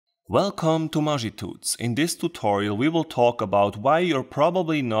Welcome to Magitudes. In this tutorial we will talk about why you're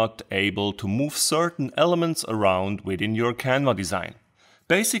probably not able to move certain elements around within your Canva design.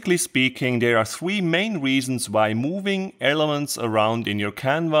 Basically speaking, there are three main reasons why moving elements around in your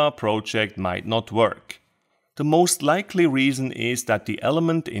Canva project might not work. The most likely reason is that the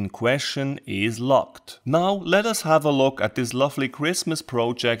element in question is locked. Now let us have a look at this lovely Christmas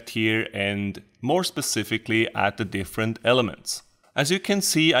project here and more specifically at the different elements. As you can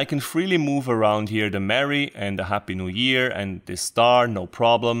see, I can freely move around here the Merry and the Happy New Year and this star, no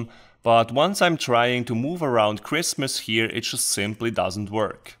problem. But once I'm trying to move around Christmas here, it just simply doesn't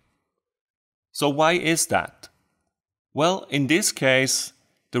work. So why is that? Well, in this case,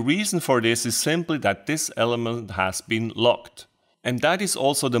 the reason for this is simply that this element has been locked. And that is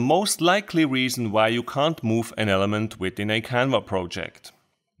also the most likely reason why you can't move an element within a Canva project.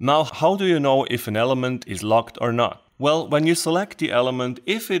 Now, how do you know if an element is locked or not? Well, when you select the element,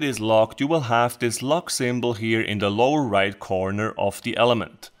 if it is locked, you will have this lock symbol here in the lower right corner of the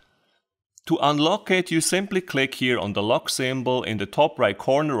element. To unlock it, you simply click here on the lock symbol in the top right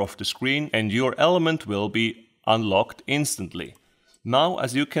corner of the screen and your element will be unlocked instantly. Now,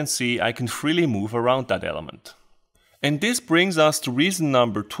 as you can see, I can freely move around that element. And this brings us to reason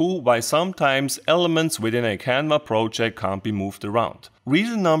number 2 why sometimes elements within a Canva project can't be moved around.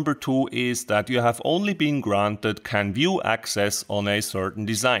 Reason number 2 is that you have only been granted Can View access on a certain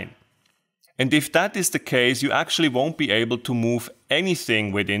design. And if that is the case, you actually won't be able to move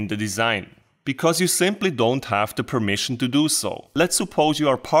anything within the design, because you simply don't have the permission to do so. Let's suppose you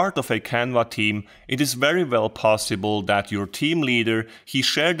are part of a Canva team. It is very well possible that your team leader, he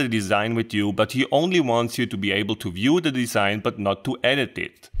shared the design with you, but he only wants you to be able to view the design but not to edit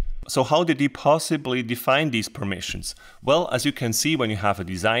it. So how did he possibly define these permissions? Well, as you can see when you have a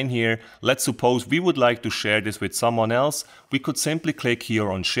design here, let's suppose we would like to share this with someone else. We could simply click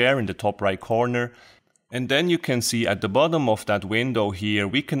here on share in the top right corner. And then you can see at the bottom of that window here,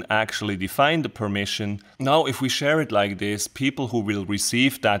 we can actually define the permission. Now, if we share it like this, people who will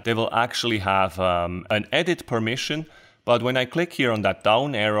receive that, they will actually have an edit permission. But when I click here on that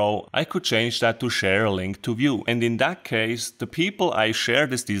down arrow, I could change that to share a link to view. And in that case, the people I share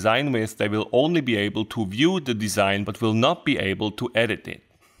this design with, they will only be able to view the design, but will not be able to edit it.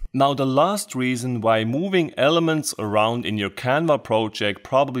 Now, the last reason why moving elements around in your Canva project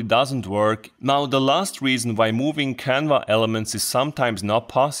probably doesn't work. Now, the last reason why moving Canva elements is sometimes not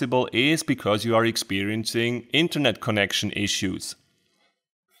possible is because you are experiencing internet connection issues.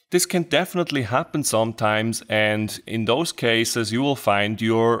 This can definitely happen sometimes, and in those cases you will find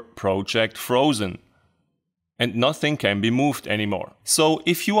your project frozen and nothing can be moved anymore. So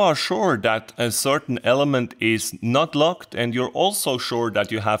if you are sure that a certain element is not locked and you're also sure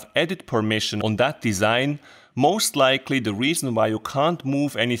that you have edit permission on that design, most likely the reason why you can't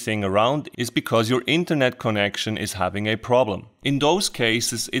move anything around is because your internet connection is having a problem. In those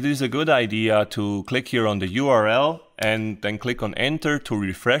cases, it is a good idea to click here on the URL and then click on enter to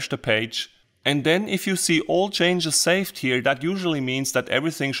refresh the page. And then if you see all changes saved here, that usually means that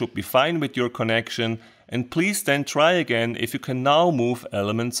everything should be fine with your connection. And please then try again if you can now move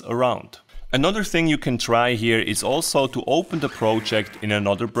elements around. Another thing you can try here is also to open the project in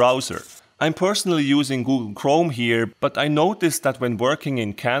another browser. I'm personally using Google Chrome here, but I noticed that when working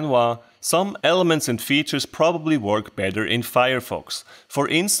in Canva, some elements and features probably work better in Firefox. For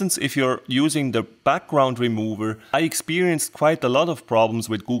instance, if you're using the background remover, I experienced quite a lot of problems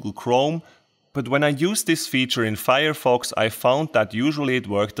with Google Chrome. But when I used this feature in Firefox, I found that usually it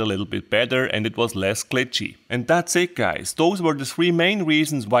worked a little bit better and it was less glitchy. And that's it, guys. Those were the three main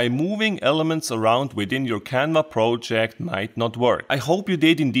reasons why moving elements around within your Canva project might not work. I hope you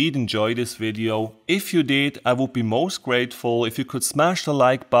did indeed enjoy this video. If you did, I would be most grateful if you could smash the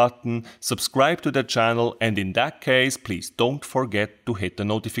like button, subscribe to the channel, and in that case, please don't forget to hit the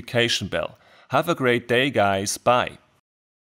notification bell. Have a great day, guys. Bye.